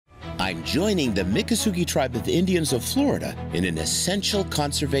I'm joining the Miccosukee tribe of the Indians of Florida in an essential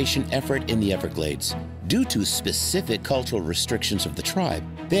conservation effort in the Everglades. Due to specific cultural restrictions of the tribe,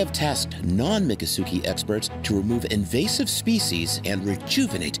 they have tasked non-Miccosukee experts to remove invasive species and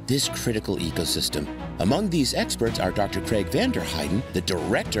rejuvenate this critical ecosystem. Among these experts are Dr. Craig Vanderheiden, the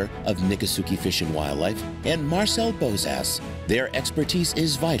director of Miccosukee Fish and Wildlife, and Marcel Bozas. Their expertise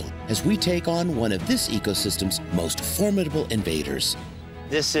is vital as we take on one of this ecosystem's most formidable invaders.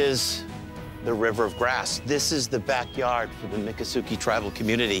 This is the River of Grass. This is the backyard for the Miccosukee tribal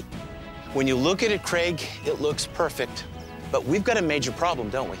community. When you look at it, Craig, it looks perfect. But we've got a major problem,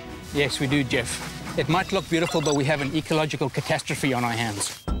 don't we? Yes, we do, Jeff. It might look beautiful, but we have an ecological catastrophe on our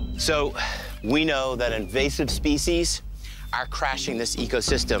hands. So we know that invasive species are crashing this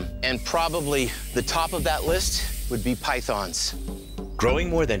ecosystem. And probably the top of that list would be pythons. Growing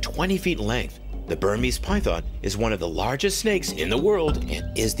more than 20 feet in length, the Burmese python is one of the largest snakes in the world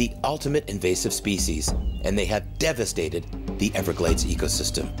and is the ultimate invasive species. And they have devastated the Everglades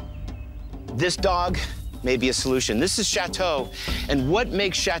ecosystem. This dog may be a solution. This is Chateau, and what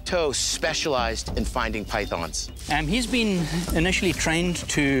makes Chateau specialized in finding pythons? He's been initially trained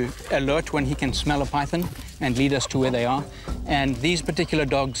to alert when he can smell a python and lead us to where they are. And these particular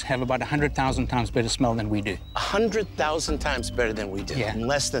dogs have about 100,000 times better smell than we do. 100,000 times better than we do. Yeah. In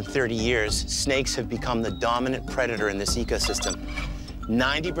less than 30 years, snakes have become the dominant predator in this ecosystem.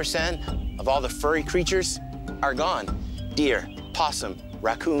 90% of all the furry creatures are gone. Deer, possum,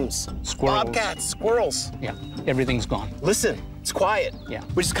 raccoons, Squirrels. bobcats, squirrels. Yeah, everything's gone. Listen, it's quiet. Yeah.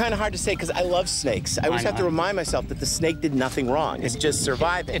 Which is kind of hard to say because I love snakes. I always have to remind myself that the snake did nothing wrong. It's just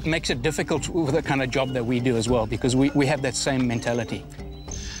surviving. It makes it difficult with the kind of job that we do as well, because we have that same mentality.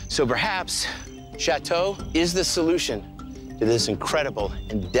 So perhaps Chateau is the solution to this incredible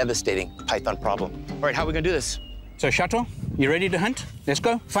and devastating python problem. All right, how are we gonna do this? So, Chateau, you ready to hunt? Let's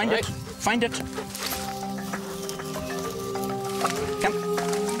go. Find All it. right. Find it. Come.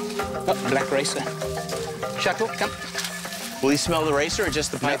 Oh, black racer. Chateau, come. Will he smell the racer or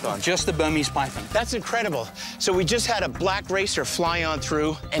just the python? No, just the Burmese python. That's incredible. So we just had a black racer fly on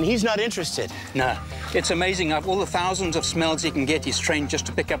through, and he's not interested. No, it's amazing. Of all the thousands of smells he can get, he's trained just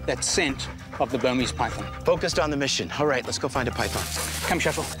to pick up that scent of the Burmese python. Focused on the mission. All right, let's go find a python. Come,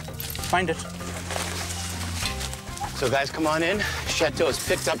 Chateau. Find it. So guys, come on in. Chateau has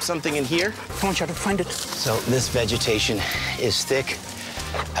picked up something in here. Come on, Chateau, find it. So this vegetation is thick.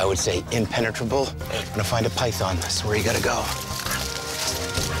 I would say impenetrable. I'm gonna find a python. That's where you gotta go.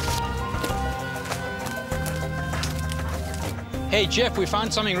 Hey, Jeff, we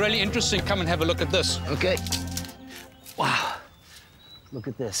found something really interesting. Come and have a look at this. Okay. Wow. Look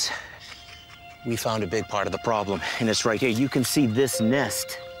at this. We found a big part of the problem, and it's right here. You can see this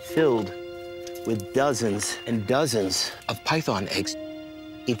nest filled with dozens and dozens of python eggs.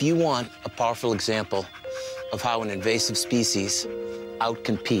 If you want a powerful example of how an invasive species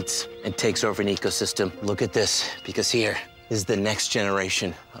outcompetes and takes over an ecosystem, look at this, because here is the next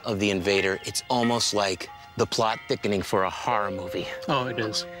generation of the invader. It's almost like the plot thickening for a horror movie. Oh, it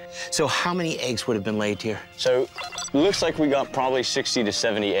is. So how many eggs would have been laid here? So it looks like we got probably 60 to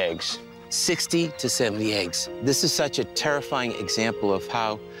 70 eggs. 60 to 70 eggs. This is such a terrifying example of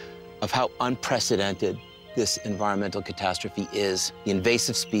how unprecedented this environmental catastrophe is. The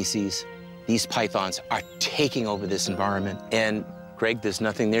invasive species, these pythons, are taking over this environment. And Greg, there's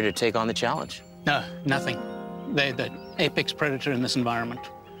nothing there to take on the challenge. No, nothing. They're the apex predator in this environment.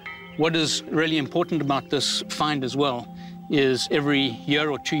 What is really important about this find as well is every year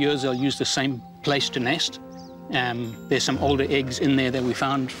or 2 years, they'll use the same place to nest. There's some older eggs in there that we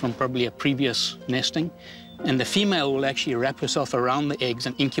found from probably a previous nesting. And the female will actually wrap herself around the eggs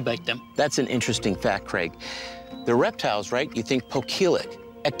and incubate them. That's an interesting fact, Craig. The reptiles, right, you think pochilic,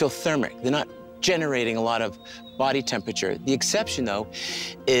 ectothermic. They're not generating a lot of body temperature. The exception, though,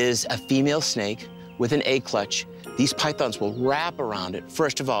 is a female snake with an egg clutch. These pythons will wrap around it.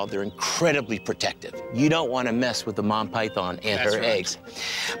 First of all, they're incredibly protective. You don't want to mess with the mom python and her eggs.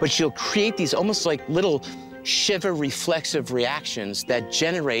 But she'll create these almost like little shiver reflexive reactions that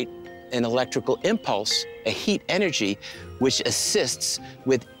generate an electrical impulse, a heat energy, which assists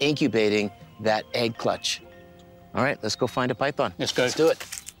with incubating that egg clutch. All right, let's go find a python. Let's go. Let's do it.